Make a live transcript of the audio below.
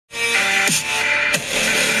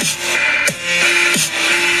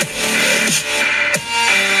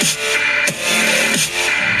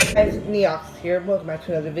LSPDFR here. Welcome back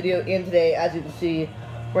to another video. And today, as you can see,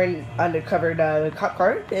 we're in undercover cop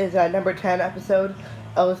car. It is number 10 episode,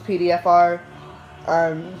 LSPDFR.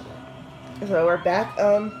 So we're back.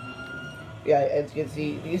 Yeah, as you can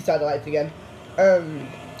see, you saw the lights again.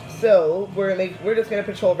 So we're just gonna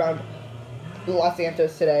patrol around Los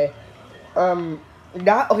Santos today.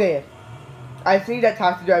 Not okay. I see that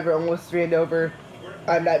taxi driver almost ran over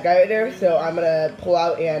that guy right there, so I'm gonna pull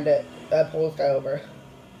out and pull this guy over.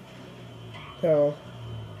 So,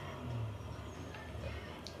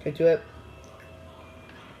 get to it.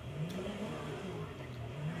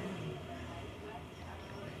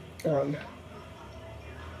 I'm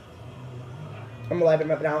gonna light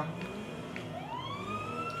him up now.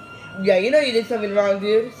 Yeah, you know you did something wrong,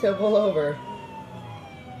 dude, so pull over.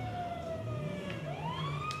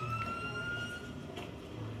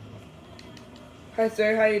 Hi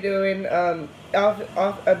sir, how you doing?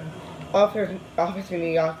 Officer New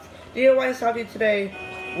York. Do you know why I stopped you today?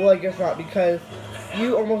 Well, I guess not, because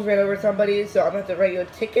you almost ran over somebody, so I'm gonna have to write you a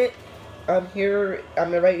ticket. Here, I'm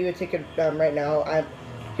gonna write you a ticket right now.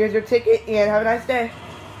 Here's your ticket, and have a nice day.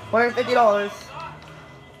 $150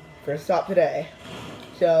 for a stop today.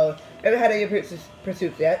 So, haven't had any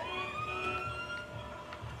pursuits yet.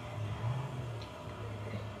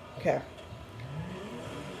 Okay.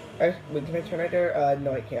 Wait, can I turn right there?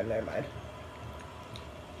 No, I can't. Never mind.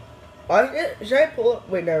 Should I pull up?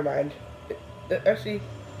 Wait, never mind. Actually,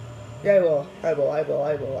 yeah, I will.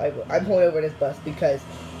 I'm pulling over this bus because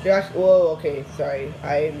they're actually. Whoa, okay, sorry.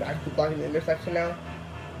 I'm actually blocking the intersection now.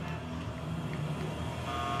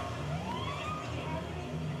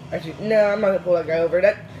 Actually, no, I'm not gonna pull that guy over.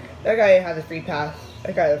 That guy has a free pass.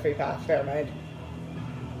 That guy has a free pass. Never mind.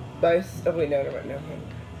 But oh wait, no.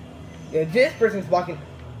 Yeah, this person's blocking.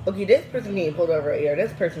 Okay, this person's getting pulled over right here.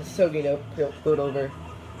 This person's so getting pulled over.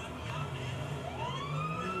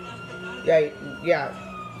 Yeah,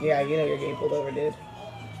 you know you're getting pulled over, dude.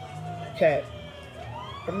 Okay.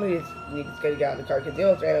 I'm gonna just need this guy to get out of the car because he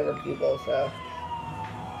almost ran over people, so.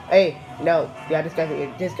 Hey, no. Yeah, this guy's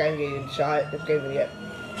getting shot. This guy's gonna get.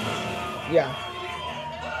 Yeah.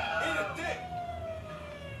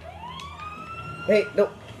 Hey, no.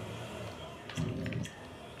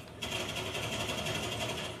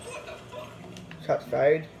 Shots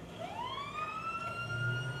fired.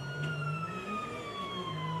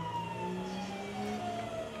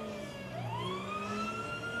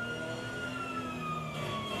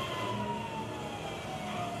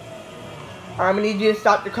 I'm gonna need you to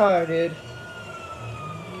stop the car, dude.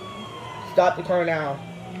 Stop the car now.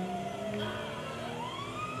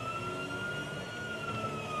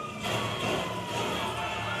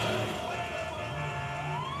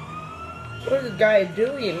 What is this guy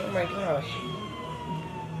doing? Oh my gosh.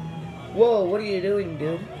 Whoa, what are you doing,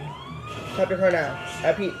 dude? Stop the car now.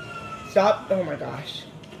 Pete, stop. Oh my gosh.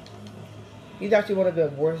 He's actually one of the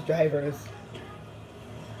worst drivers.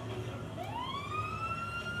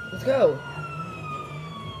 Let's go.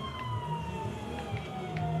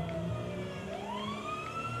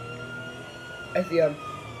 I see him.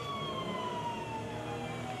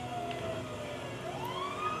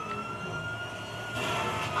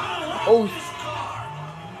 Oh.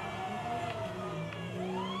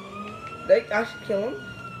 Did I actually kill him?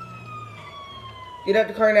 Get out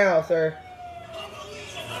the car now, sir.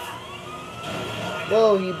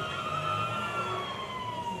 Whoa, he...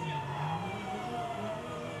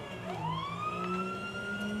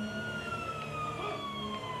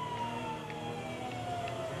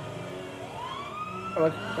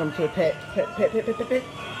 I'm to a pit. Pit.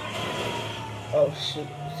 Oh, shoot.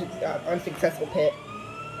 Unsuccessful pit.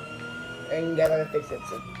 And you gotta fix it.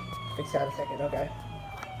 So fix that in a second, okay.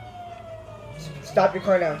 Stop your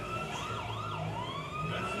car now.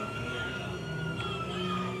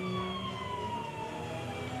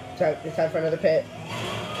 It's time for another pit.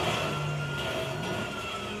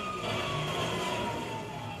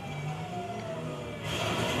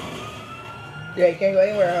 Yeah, you can't go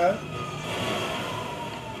anywhere, huh?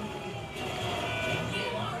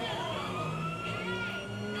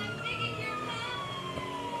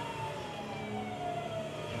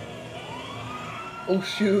 Oh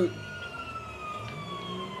shoot.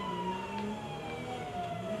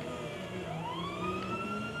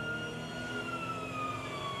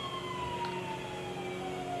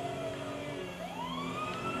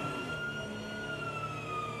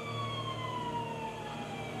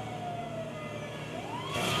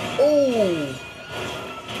 Oh.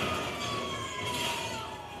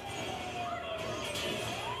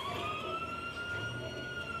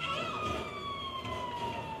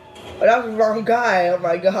 Oh, that was the wrong guy. Oh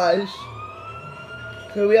my gosh.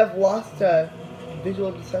 So we have lost visual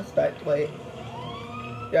of the suspect. Wait.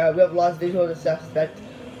 Yeah, we have lost visual of the suspect.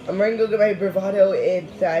 I'm going to go get my bravado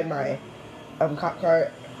inside my cop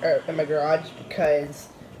car in my garage because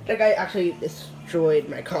that guy actually destroyed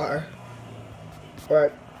my car.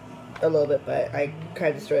 Or a little bit, but I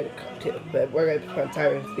kind of destroyed it too. But we're going to put on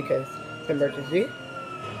sirens because it's an emergency.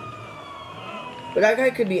 But that guy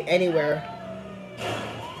could be anywhere.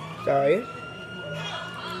 Sorry.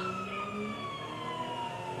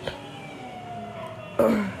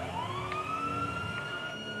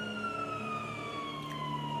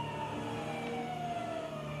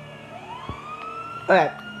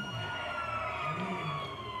 Alright.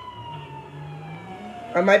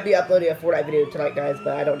 I might be uploading a Fortnite video tonight, guys,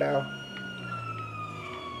 but I don't know.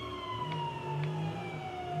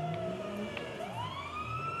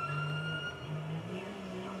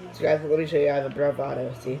 So guys, let me show you. I have a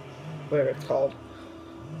bravado, see? Whatever it's called.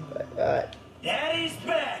 But, Daddy's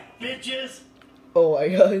back, bitches! oh my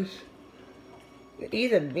gosh.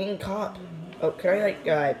 He's a mean cop. Oh, can I, like,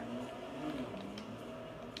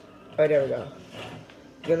 oh, there we go.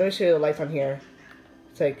 Okay, let me show you the lights on here.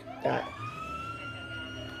 It's like that.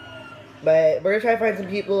 But we're gonna try to find some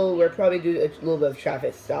people. We'll probably do a little bit of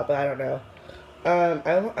traffic stop, but I don't know.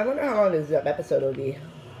 I wonder how long this episode will be.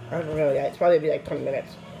 I don't know yet. It's probably gonna be like 20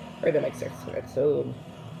 minutes. Or even like 6 minutes, so...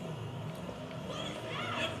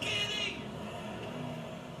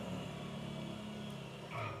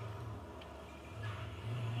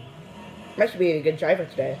 I should be a good driver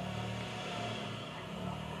today.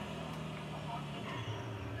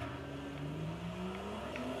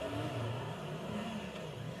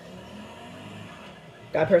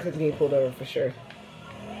 That person's getting pulled over for sure.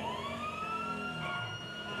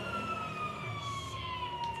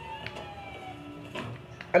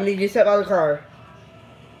 I need you to step out of the car.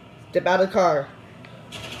 Step out of the car.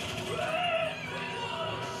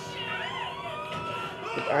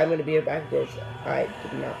 I'm gonna be back this. I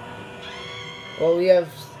did not. Well, we have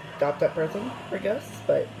stopped that person, I guess,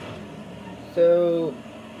 but so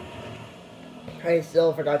I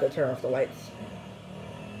still forgot to turn off the lights.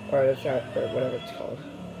 Or the shot, or whatever it's called.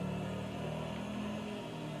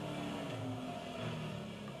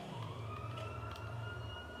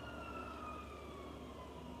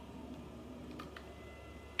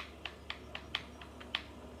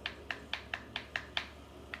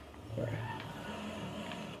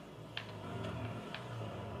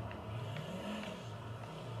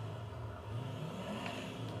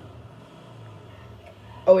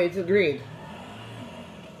 Oh wait, it's agreed.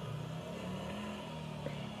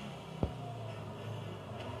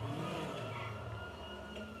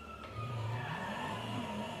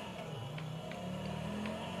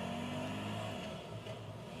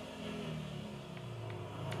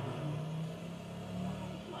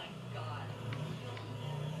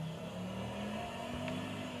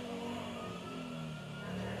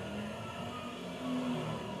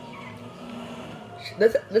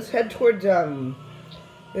 Let's head towards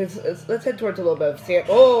let's head towards a little bit of sand.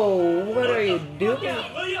 Oh, what are you doing?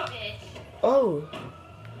 Oh,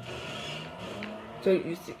 so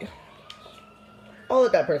you see, I'll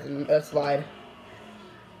let that person slide.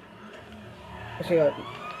 Actually, no,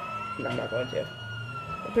 I'm not going to.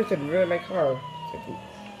 That person ruined my car.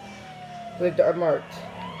 It's like they're unmarked.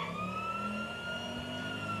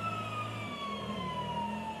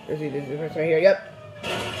 There's the person right here. Yep.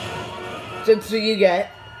 So you get.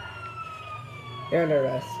 You're under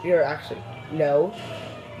arrest. You're actually. No.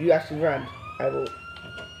 You actually run. I will.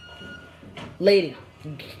 Lady,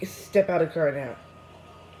 step out of the car now.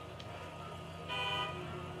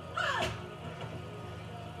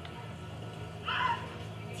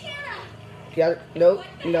 Yeah, no,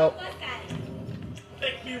 no.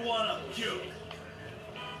 Make me wanna puke.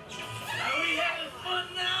 Are we having fun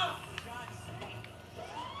now?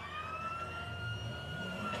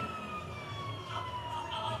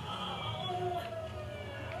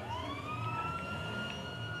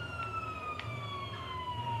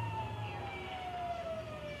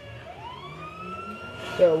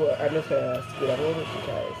 So I'm just gonna scoot up a little bit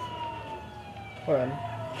because. Hold on.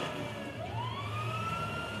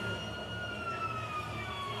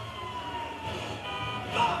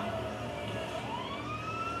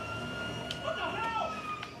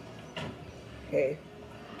 Okay.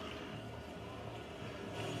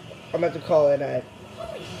 I'm about to call in at.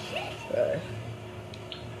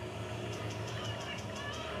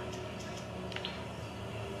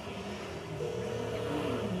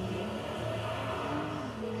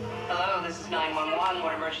 Hello, this is 911.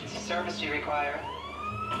 What emergency service do you require?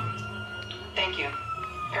 Thank you.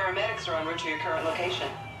 Paramedics are en route to your current location.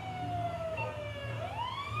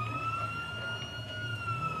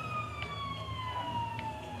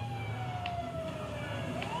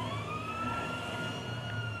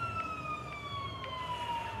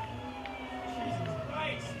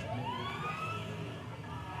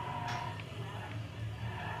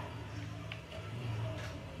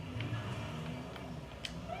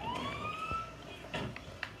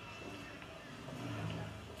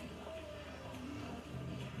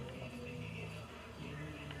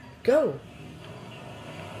 Go.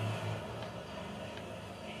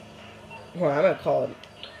 Well, I'm gonna call him.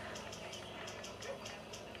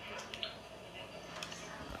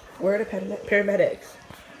 Where are the paramedics?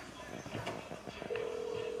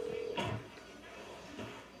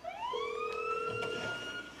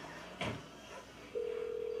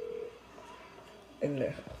 In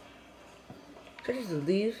there. Should I just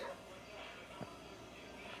leave?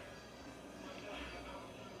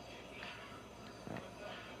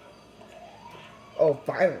 Oh,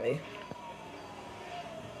 finally.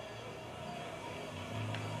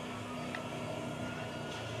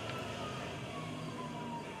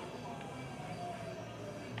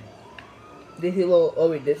 Did he little?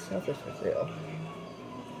 Oh wait, this house is for sale.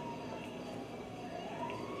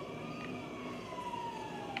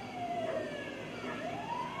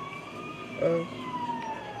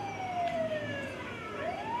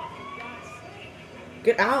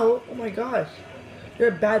 Get out! Oh my gosh, you're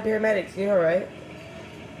a bad paramedics. You know, right?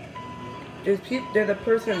 There's people. They're the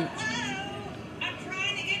person. I'm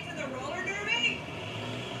trying to get to the roller derby.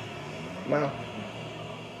 Wow.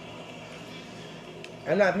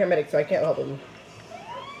 I'm not a paramedic, so I can't help him.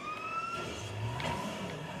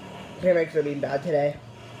 Paramedics are being bad today.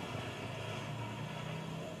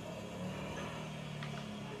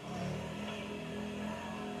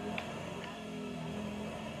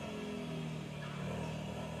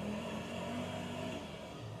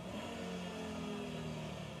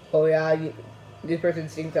 Oh yeah, this person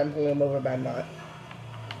thinks I'm pulling him over, but I'm not.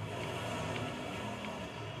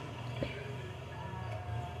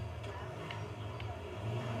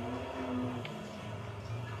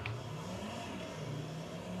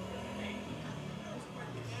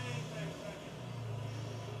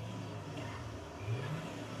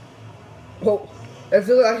 Oh, that's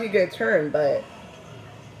still actually gonna turn, but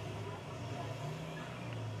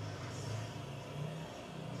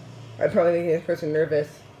I'm probably making this person nervous.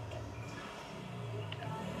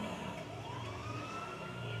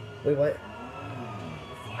 Wait, what?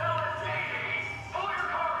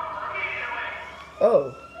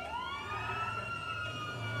 Oh.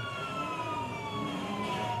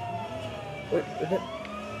 Wait, is it?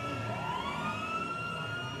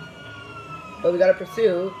 Oh, we gotta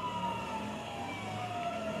pursue.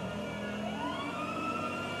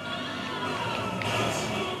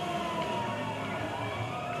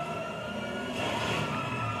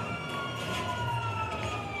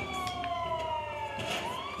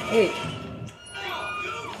 Hey.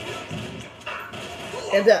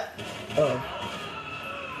 Hands up. Oh.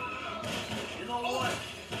 You know what?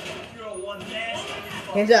 You're a one nasty.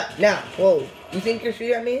 Hands up. Now. Whoa. You think you're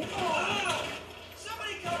shooting at me?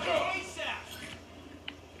 Somebody come to ASAP.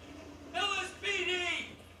 LSPD.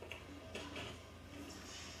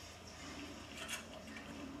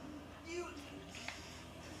 You.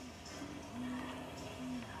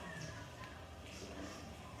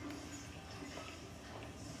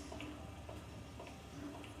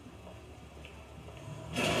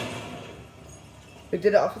 Wait,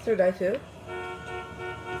 did the officer die too?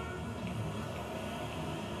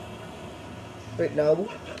 Wait, no.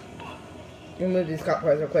 Remove these cop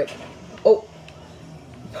cars real quick. Oh!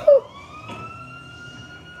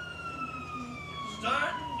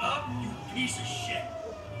 Start up, you piece of shit.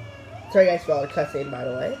 Sorry guys for all the cussing, by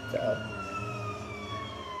the way. So.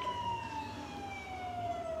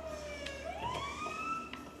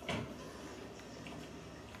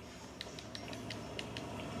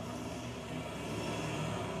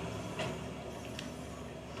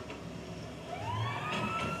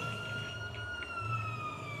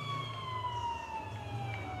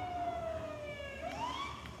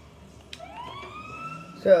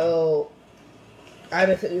 So, I'm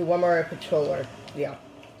gonna send you one more patroller. Yeah.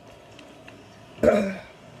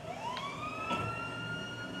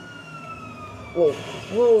 Whoa.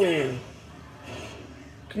 Whoa.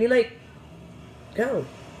 Can you, like, go?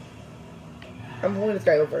 I'm pulling this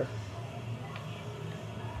guy over.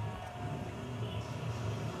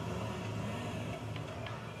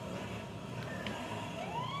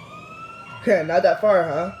 Not that far,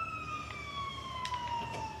 huh?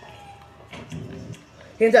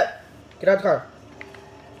 Hands up! Get out of the car.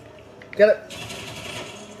 Get it.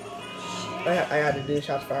 I had to do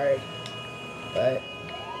shots fired. But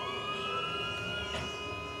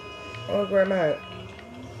oh, look where I'm at.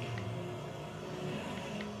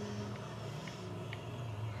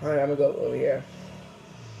 Alright, I'm gonna go over here.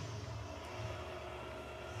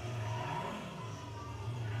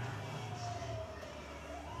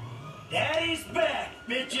 Daddy's back,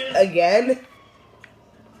 bitches. Again?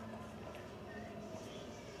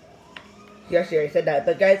 Yes, I said that.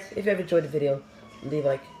 But guys, if you have enjoyed the video, leave a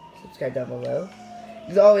like, subscribe down below.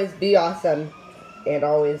 As always, be awesome. And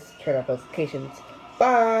always turn on notifications.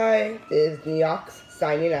 Bye. This is Neox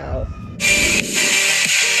signing out.